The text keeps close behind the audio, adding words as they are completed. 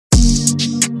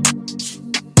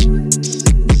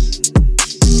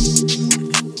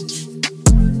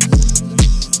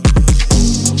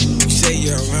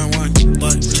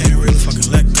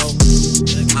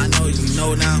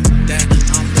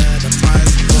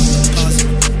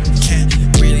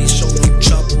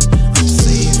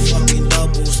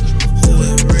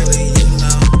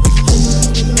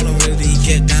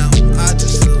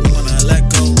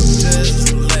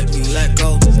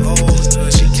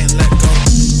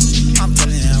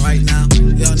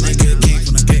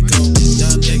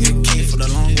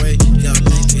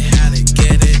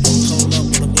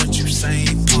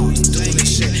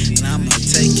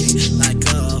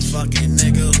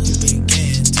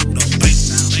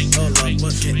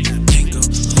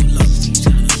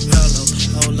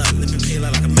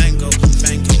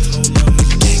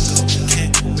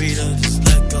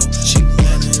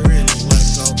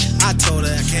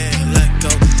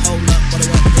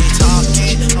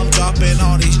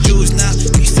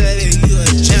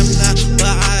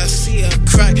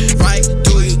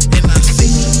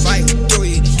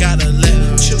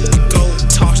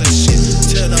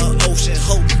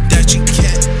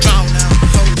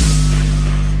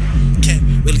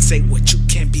say what you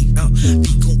can't be up.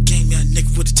 Be gon' game me a nigga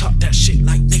with the talk that shit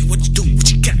like nigga, what you do, what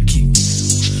you got, kid?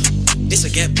 It's a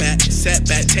get back, set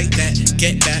back, take that,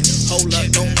 get back. Hold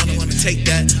up, don't wanna take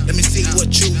that. Let me see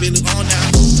what you really on now.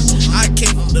 I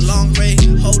came from the long way,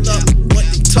 hold up, what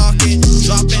you talking?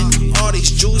 Dropping all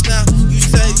these jewels now. You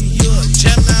say you're a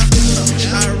gem now.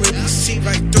 I really see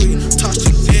right through you. Toss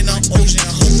you in the ocean.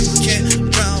 I hope you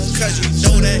can't drown, cause you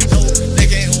know that no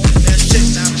nigga ain't on that shit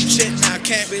now. Shit now,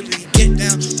 can't really get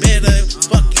down. Better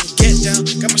fucking get down.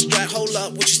 Got my strap, hold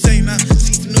up, what you say now?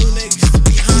 See